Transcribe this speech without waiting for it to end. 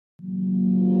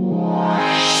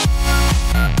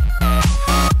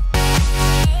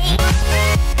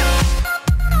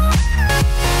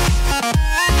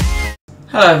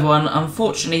Hello everyone,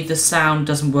 unfortunately the sound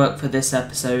doesn't work for this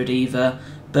episode either,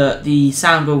 but the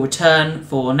sound will return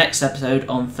for next episode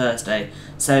on Thursday.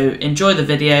 So enjoy the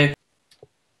video.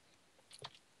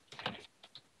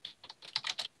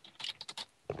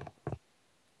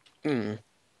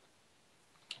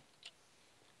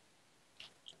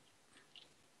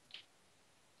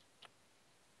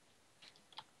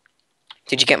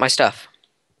 Did you get my stuff?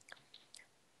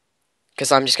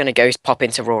 Because I'm just going to go pop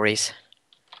into Rory's.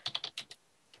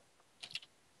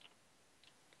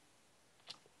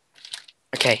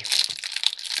 Okay.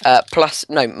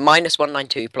 Minus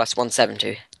 192 plus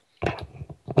 172.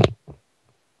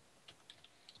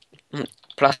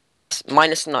 Plus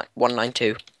minus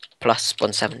 192 plus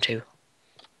 172.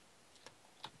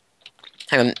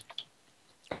 Hang on.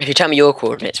 If you tell me your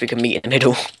coordinates, we can meet in the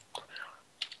middle.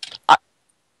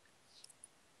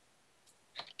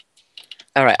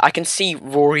 Alright, I can see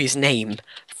Rory's name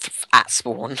at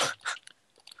spawn.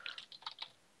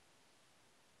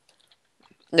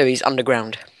 No, he's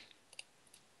underground.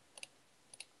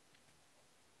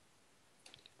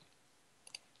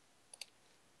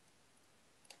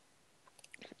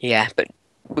 Yeah, but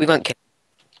we won't kill him.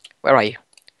 Where are you?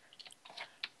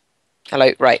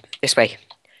 Hello, right, this way.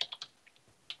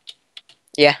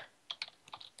 Yeah.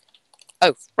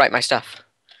 Oh, right, my stuff.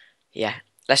 Yeah,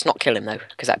 let's not kill him though,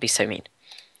 because that'd be so mean.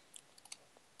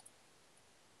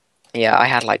 Yeah, I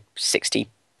had like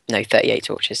 38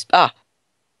 torches. Ah!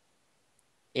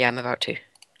 Yeah, I'm about to.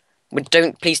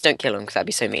 Please don't kill him, because that'd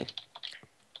be so mean.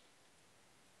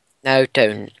 No,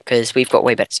 don't, because we've got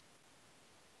way better.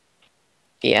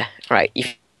 Yeah, right, you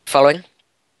following?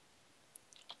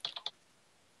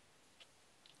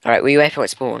 Alright, were you waiting for it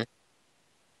to spawn?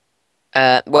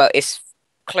 Well, it's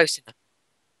close enough.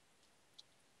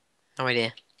 No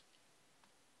idea.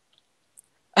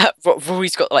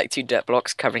 Rory's got like 2 dirt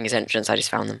blocks covering his entrance, I just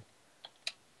found them.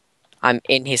 I'm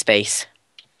in his base.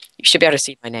 You should be able to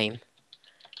see my name.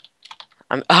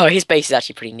 Oh, his base is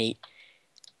actually pretty neat.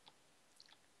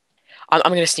 I'm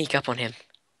gonna sneak up on him.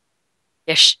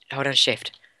 Yeah, hold on,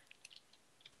 shift.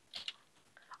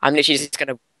 I'm literally just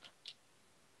gonna...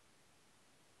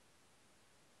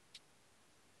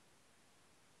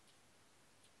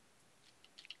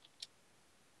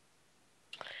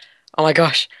 Oh my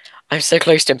gosh, I'm so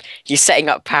close to him. He's setting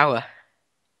up power.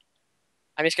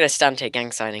 I'm just gonna stand here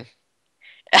gang signing.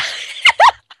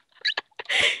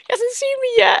 He hasn't seen me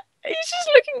yet. He's just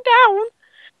looking down.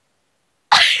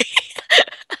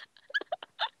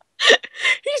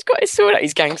 He's got his sword out.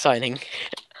 He's gang signing.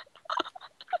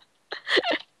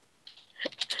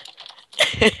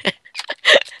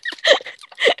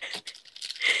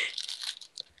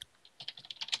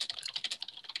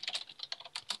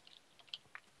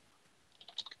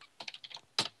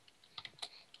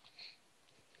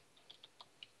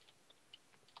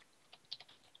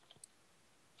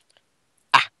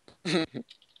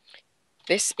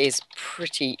 This is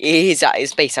pretty... His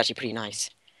base actually pretty nice.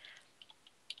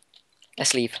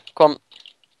 Let's leave. Come on.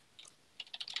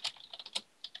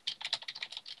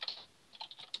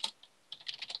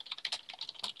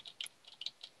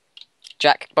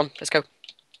 Jack, come on, let's go.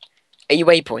 Are you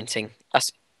waypointing?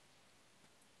 That's...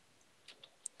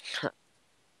 Let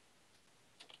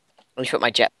me put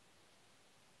my jet.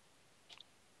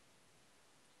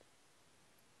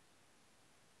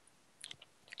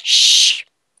 Shh.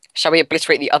 Shall we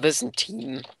obliterate the others and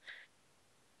team?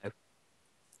 No.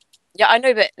 Yeah, I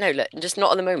know, but no, look, just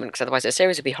not at the moment, because otherwise the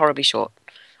series would be horribly short.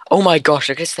 Oh my gosh,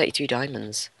 look, it's 32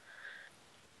 diamonds.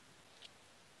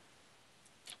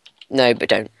 No, but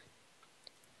don't.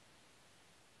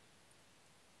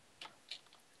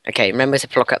 Okay, remember to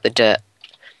pluck up the dirt.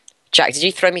 Jack, did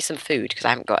you throw me some food? Because I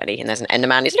haven't got any, and there's an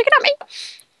Enderman. He's looking at me.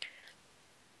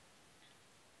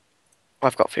 Oh,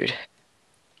 I've got food.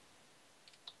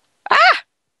 Ah!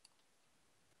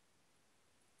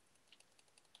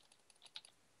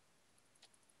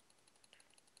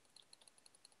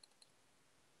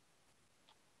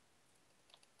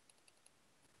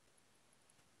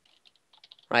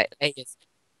 Right, layers.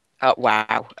 Oh,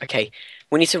 wow. Okay,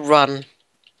 we need to run.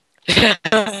 Jack,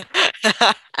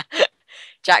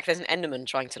 there's an Enderman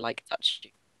trying to, like, touch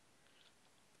you.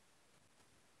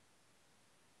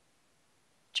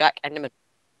 Jack, Enderman.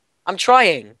 I'm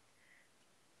trying.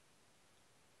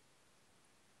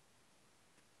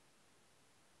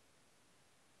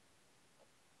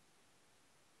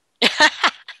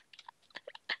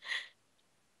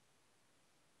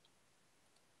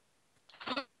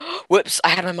 Whoops, I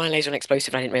had my mine laser on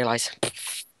explosive and I didn't realise.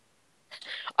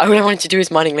 All I wanted to do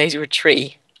is mining laser a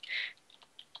tree.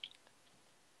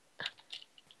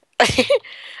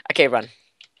 Okay, run.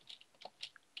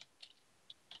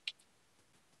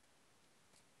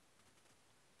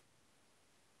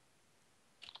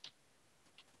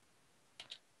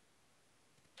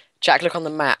 Jack, look on the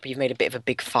map. You've made a bit of a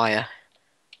big fire.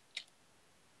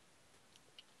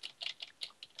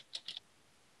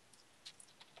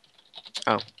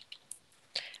 Oh.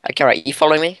 Okay, right. You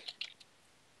follow me?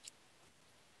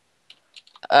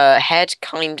 Head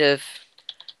kind of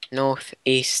north,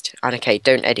 east. And okay,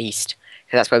 don't head east.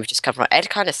 Because that's where we've just come from. Head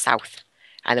kind of south.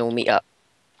 And then we'll meet up.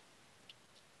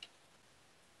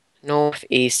 North,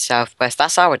 east, south, west.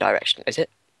 That's our direction, is it?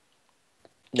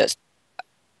 That's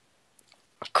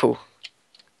cool.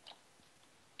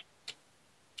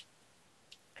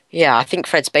 Yeah, I think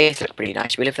Fred's Base looked really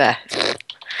nice. We live there.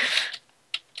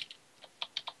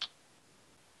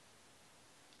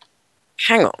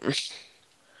 Hang on.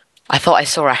 I thought I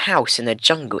saw a house in the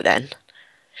jungle then.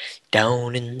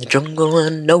 Down in the jungle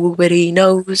and nobody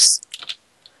knows.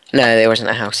 No, there wasn't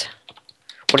a house.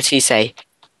 What did he say?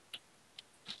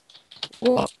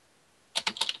 What?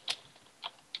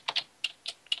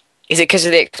 Is it because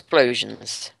of the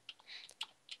explosions?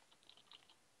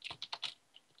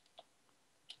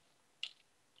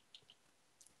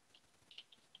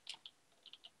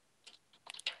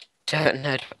 Don't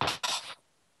know.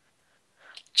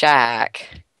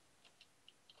 Jack.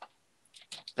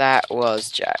 That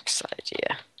was Jack's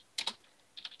idea.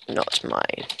 Not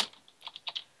mine.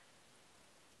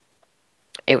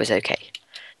 It was okay.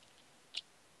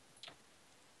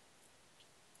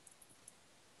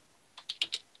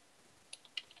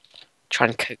 Try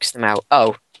and coax them out.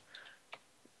 Oh.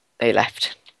 They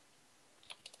left.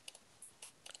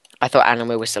 I thought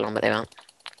Animal was still on, but they aren't.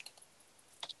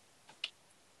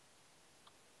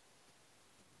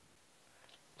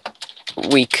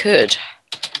 We could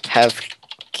have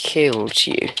killed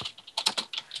you.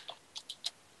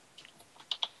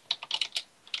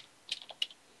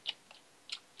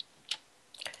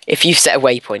 If you set a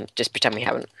waypoint, just pretend we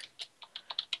haven't.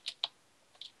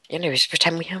 You know, just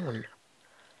pretend we haven't.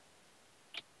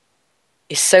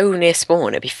 It's so near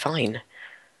spawn, it'd be fine.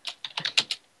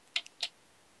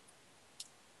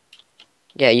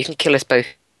 Yeah, you can kill us both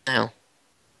now.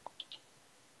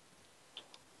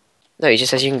 No, he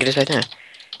just says you can kill us both now.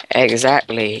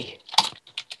 Exactly.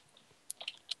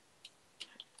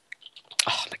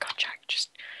 Oh my god, Jack, just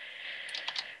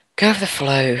go with the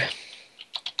flow.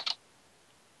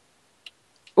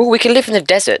 Oh, we can live in the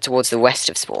desert towards the west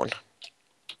of spawn.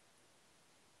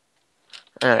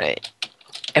 Alright.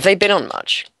 Have they been on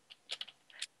much?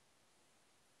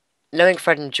 Knowing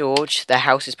Fred and George, their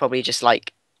house is probably just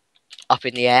like up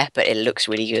in the air, but it looks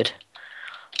really good.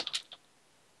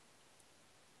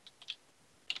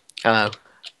 Oh.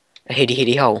 A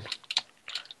hitty hole.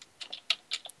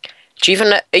 Do you even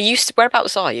know,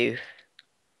 whereabouts are you?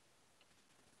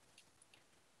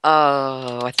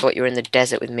 Oh, I thought you were in the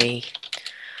desert with me.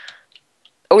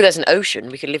 Oh, there's an ocean.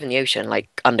 We could live in the ocean, like,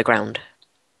 underground.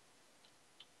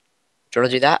 Do you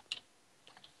want to do that?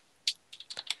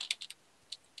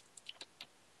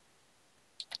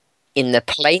 In the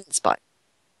plains biome.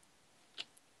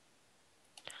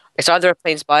 It's either a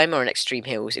plains biome or an extreme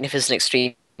hills. And if it's an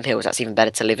extreme hills, that's even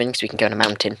better to live in because we can go on a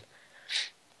mountain.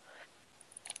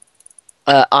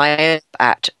 I am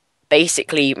at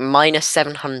basically minus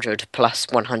 700 plus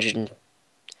 100 and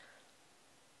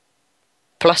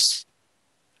plus.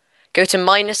 Go to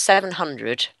minus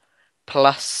 700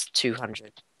 plus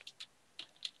 200.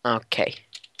 Okay.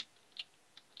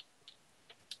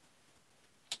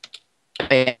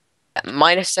 Yeah.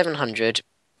 Minus 700.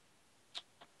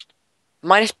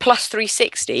 Minus plus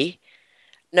 360?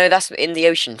 No, that's in the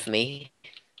ocean for me.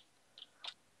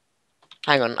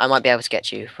 Hang on, I might be able to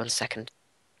get you. 1 second.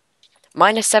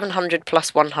 Minus 700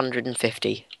 plus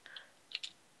 150.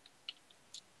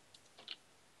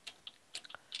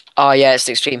 Oh yeah, it's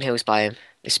the extreme hills biome.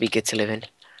 This would be good to live in.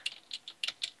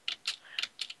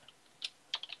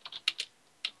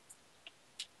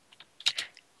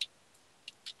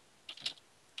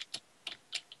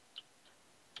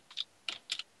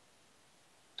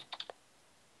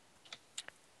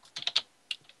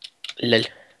 Lol.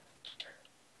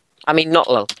 I mean, not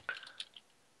lol.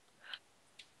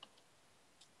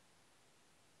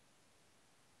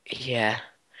 Yeah.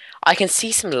 I can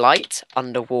see some light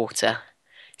underwater.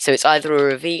 So it's either a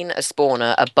ravine, a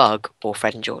spawner, a bug, or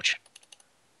Fred and George.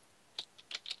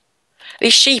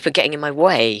 These sheep are getting in my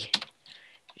way.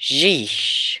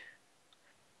 Jeesh.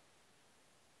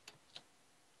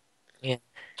 Yeah.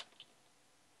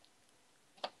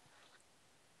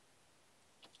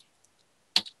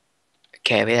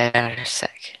 Okay, I'll be there in a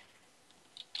sec.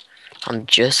 I'm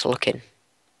just looking.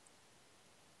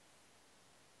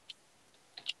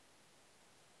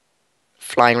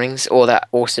 Flying rings, or that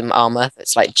awesome armor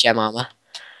that's like gem armor.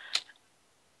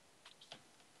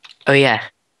 Oh yeah.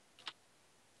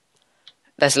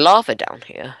 There's lava down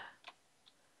here.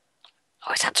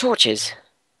 Oh, is that torches?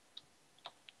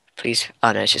 Please.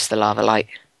 Oh no, it's just the lava light.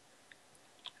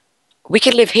 We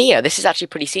could live here. This is actually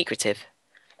pretty secretive.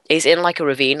 It's in like a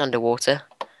ravine underwater.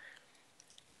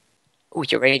 Oh,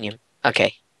 uranium.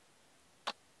 Okay.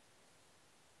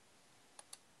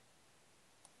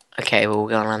 Okay, well, we'll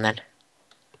go on then.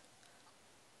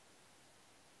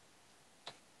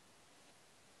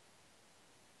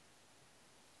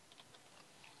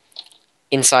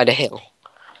 Inside a hill.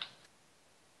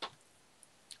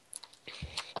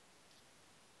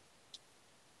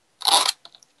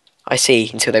 I see,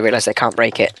 until they realise they can't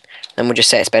break it. Then we'll just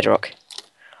say it's bedrock.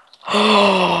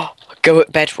 Oh, go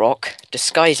at bedrock.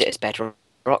 Disguise it as bedrock.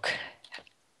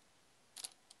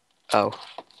 Oh.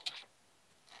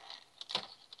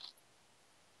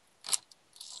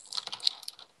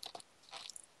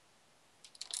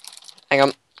 Hang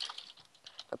on.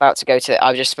 About to go to... I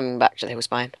was just swimming back to the hill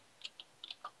spine.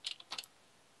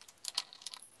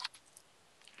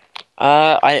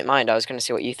 I didn't mind. I was going to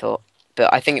see what you thought.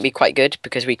 But I think it'd be quite good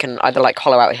because we can either like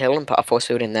hollow out a hill and put our force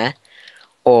field in there,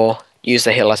 or use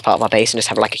the hill as part of our base and just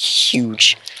have like a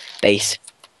huge base.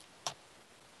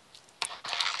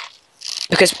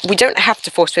 Because we don't have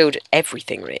to force field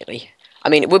everything really. I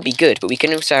mean, it would be good, but we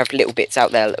can also have little bits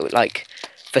out there that, like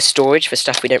for storage for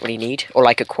stuff we don't really need, or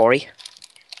like a quarry.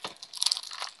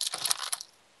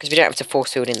 Because we don't have to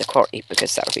force field in the quarry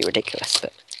because that would be ridiculous.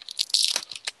 But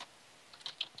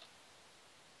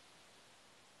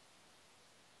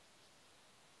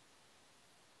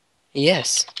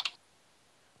yes.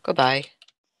 Goodbye.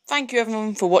 Thank you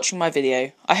everyone for watching my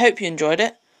video. I hope you enjoyed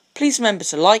it. Please remember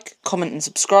to like, comment and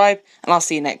subscribe, and I'll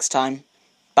see you next time.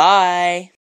 Bye!